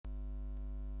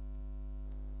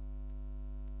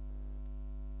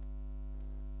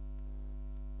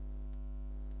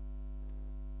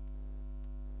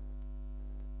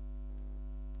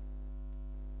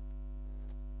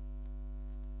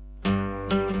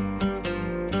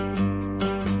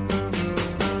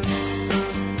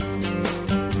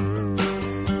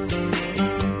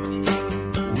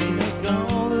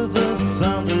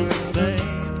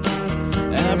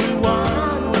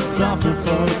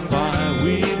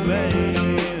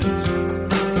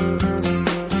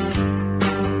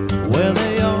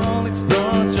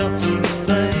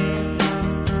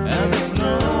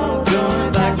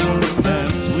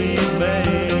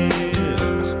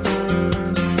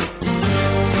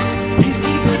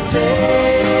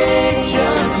take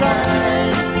your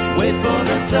time, wait for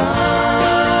the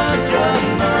dark of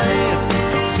night,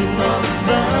 and soon all the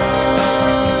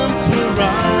suns will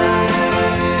rise.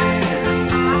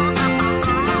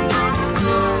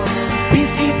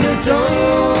 Peacekeeper,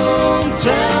 don't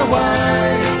tell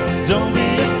why, don't be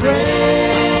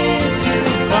afraid to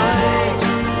fight.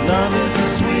 Love is a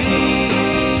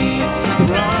sweet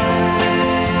surprise.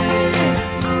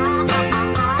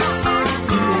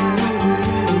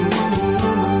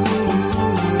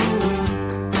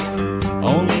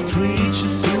 Only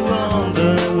creatures who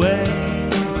wander away,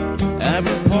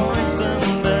 every poison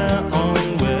their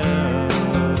own will.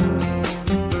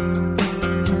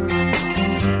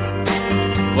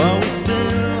 But we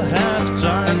still have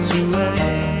time to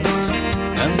wait,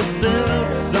 and there's still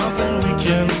something we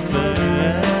can say.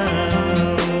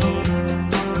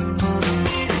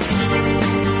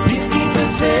 Peacekeeper,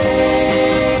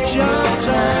 take your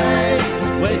time,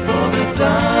 wait for the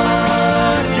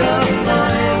dark of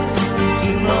night, and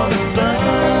soon all the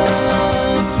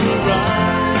suns will rise.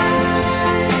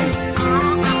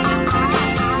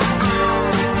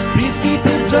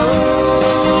 Peacekeeper,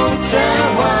 don't tell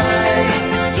why,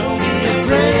 don't be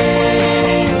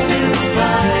afraid to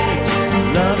fight.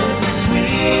 Love is a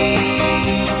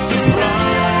sweet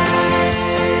surprise.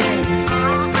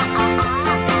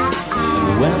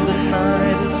 When the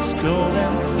night is cold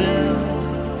and still,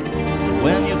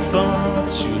 when you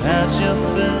thought you had your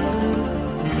fill,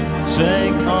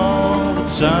 take all the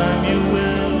time you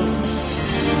will.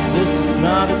 This is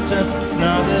not a test, it's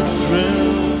not a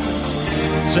drill.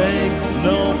 Take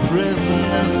no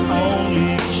prisoners,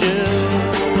 only kill.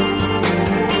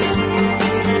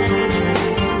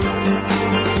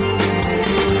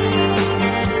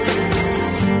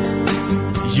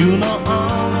 You know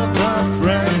all of our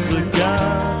friends are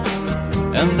gods,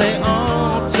 and they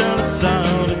all tell us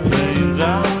how to paint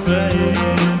our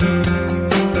face.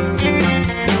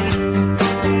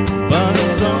 But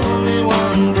there's only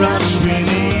one brush we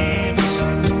need,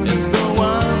 it's the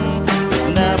one that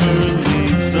never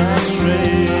leaves a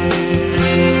trace.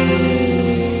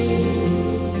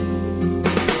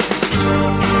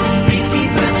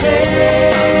 Peacekeeper,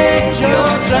 take your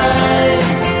time,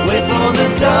 wait for the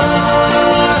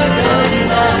dark of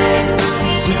night,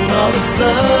 soon all the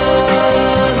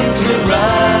suns will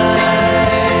rise.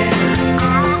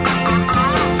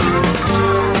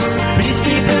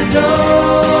 Peacekeeper,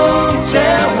 don't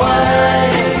tell why,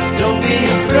 don't be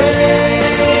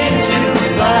afraid to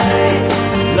fight.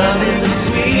 Love is a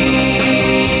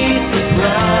sweet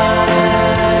surprise.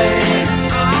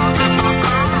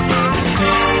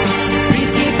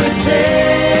 Peacekeeper,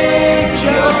 take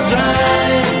your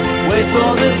time, wait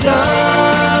for the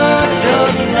dark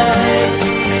of night,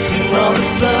 soon all the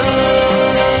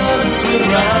suns will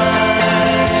rise.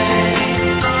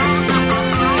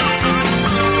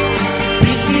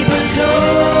 Peacekeeper,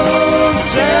 don't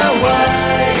tell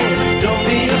why, don't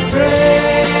be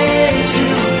afraid to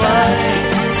fight.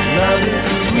 Love is a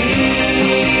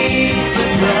sweet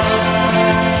surprise.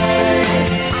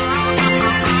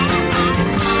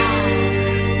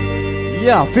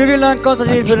 Ja, vielen Dank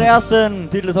Konstantin für den ersten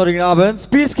Titel des heutigen Abends,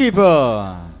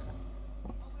 Peacekeeper.